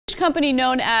company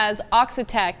known as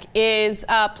Oxitec is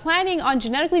planning on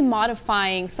genetically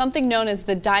modifying something known as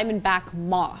the diamondback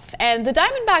moth. And the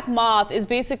diamondback moth is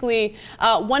basically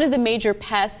one of the major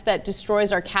pests that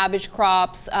destroys our cabbage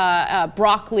crops,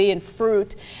 broccoli and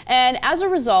fruit. And as a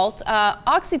result,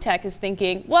 Oxitec is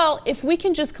thinking, well, if we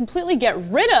can just completely get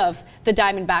rid of the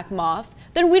diamondback moth,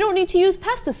 then we don't need to use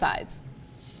pesticides.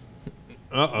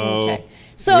 Uh-oh. Okay.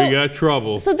 So, we got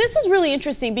trouble. So this is really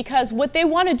interesting because what they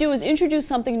want to do is introduce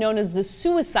something known as the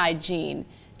suicide gene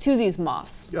to these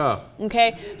moths. Oh.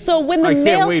 Okay. So when the I male...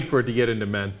 can't wait for it to get into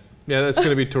men. Yeah, that's going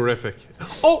to be terrific.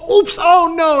 Oh, oops!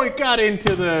 Oh no, it got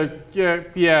into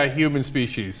the human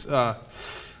species. Oh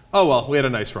well, we had a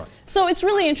nice run. So it's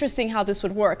really interesting how this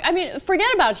would work. I mean,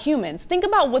 forget about humans. Think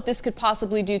about what this could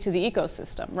possibly do to the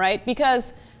ecosystem, right?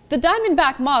 Because the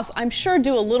diamondback moths, I'm sure,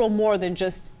 do a little more than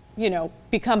just, you know,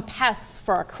 become pests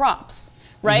for our crops,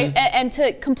 right? Mm-hmm. And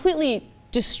to completely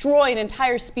destroy an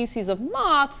entire species of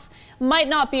moths might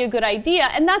not be a good idea.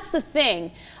 And that's the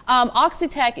thing.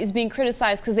 Oxitec is being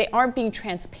criticized because they aren't being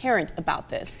transparent about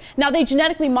this. Now, they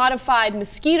genetically modified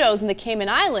mosquitoes in the Cayman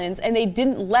Islands, and they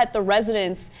didn't let the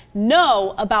residents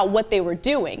know about what they were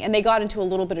doing, and they got into a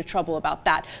little bit of trouble about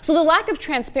that. So the lack of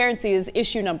transparency is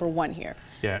issue number one here.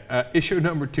 Yeah, issue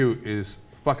number two is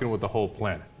fucking with the whole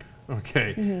planet.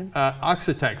 Okay,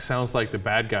 Oxitec sounds like the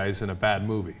bad guys in a bad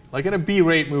movie, like in a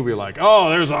B-rate movie, like, oh,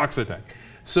 there's Oxitec.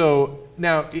 So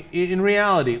now, in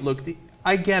reality, look,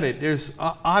 I get it. There's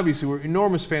obviously, we're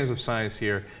enormous fans of science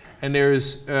here, and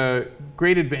there's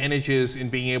great advantages in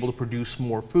being able to produce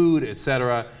more food,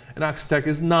 etc. And Oxitec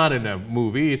is not in a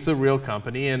movie; it's a real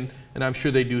company, and I'm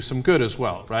sure they do some good as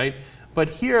well, right? But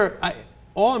here,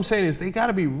 all I'm saying is they got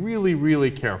to be really,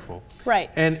 really careful. Right.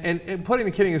 And putting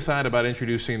the kidding aside about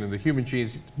introducing the human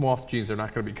genes, moth genes are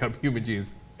not going to become human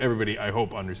genes. Everybody, I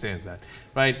hope, understands that,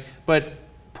 right? But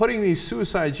putting these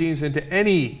suicide genes into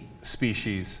any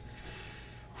species,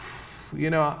 you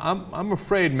know, I'm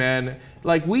afraid, man.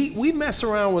 Like, we mess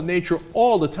around with nature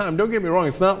all the time. Don't get me wrong.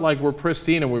 It's not like we're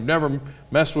pristine and we've never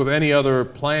messed with any other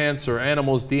plants or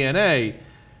animals' DNA.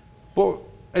 But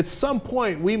at some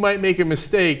point, we might make a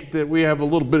mistake that we have a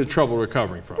little bit of trouble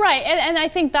recovering from. Right, and I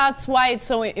think that's why it's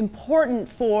so important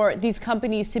for these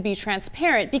companies to be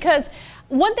transparent, because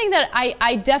one thing that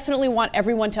I definitely want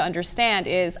everyone to understand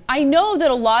is I know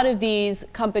that a lot of these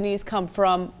companies come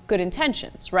from good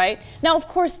intentions, right? Now, of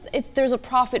course, there's a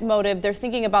profit motive. They're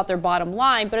thinking about their bottom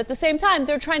line, but at the same time,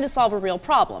 they're trying to solve a real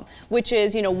problem, which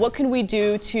is, you know, what can we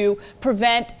do to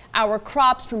prevent our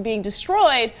crops from being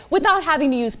destroyed without having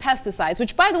to use pesticides,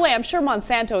 which, by the way, I'm sure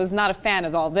Monsanto is not a fan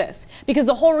of all this, because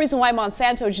the whole reason why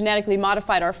Monsanto genetically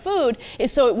modified our food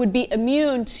is so it would be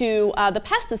immune to the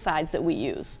pesticides that we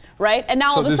use, right? And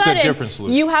now all of a sudden,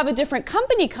 you have a different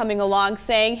company coming along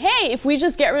saying, hey, if we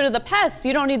just get rid of the pests,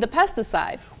 you don't need the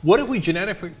pesticide. What if we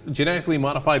genetically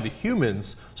modify the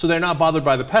humans so they're not bothered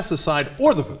by the pesticide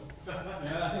or the food?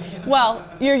 Well,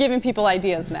 you're giving people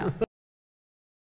ideas now.